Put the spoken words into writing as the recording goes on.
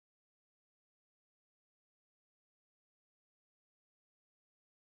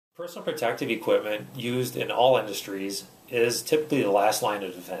Personal protective equipment used in all industries is typically the last line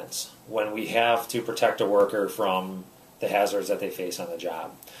of defense when we have to protect a worker from the hazards that they face on the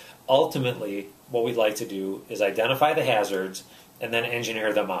job. Ultimately, what we'd like to do is identify the hazards and then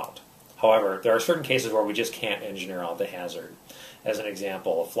engineer them out. However, there are certain cases where we just can't engineer out the hazard. As an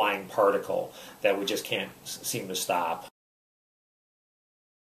example, a flying particle that we just can't seem to stop.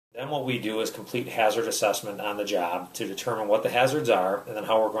 Then what we do is complete hazard assessment on the job to determine what the hazards are and then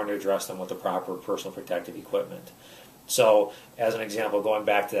how we're going to address them with the proper personal protective equipment. So, as an example, going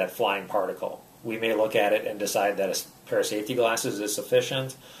back to that flying particle, we may look at it and decide that a pair of safety glasses is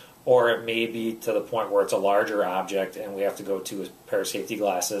sufficient, or it may be to the point where it's a larger object and we have to go to a pair of safety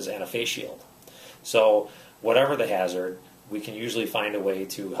glasses and a face shield. So, whatever the hazard, we can usually find a way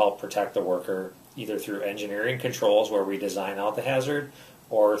to help protect the worker either through engineering controls where we design out the hazard,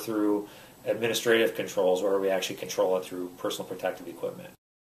 or through administrative controls where we actually control it through personal protective equipment.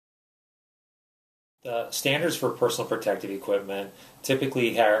 The standards for personal protective equipment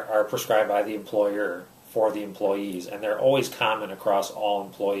typically are prescribed by the employer for the employees, and they're always common across all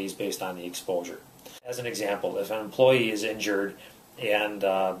employees based on the exposure. As an example, if an employee is injured and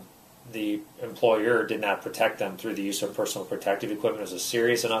the employer did not protect them through the use of personal protective equipment, it was a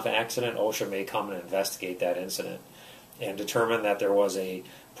serious enough accident, OSHA may come and investigate that incident and determine that there was a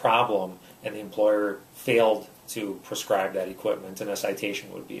problem and the employer failed to prescribe that equipment, and a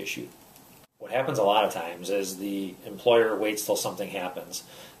citation would be issued. What happens a lot of times is the employer waits till something happens.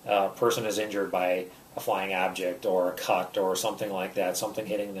 A person is injured by a flying object or a cut or something like that, something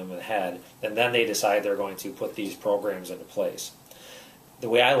hitting them in the head, and then they decide they're going to put these programs into place. The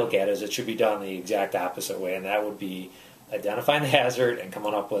way I look at it is it should be done the exact opposite way, and that would be identifying the hazard and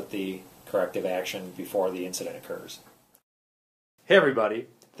coming up with the corrective action before the incident occurs. Hey everybody,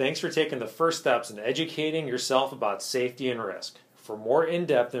 thanks for taking the first steps in educating yourself about safety and risk. For more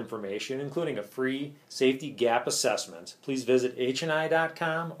in-depth information, including a free safety gap assessment, please visit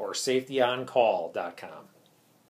hni.com or safetyoncall.com.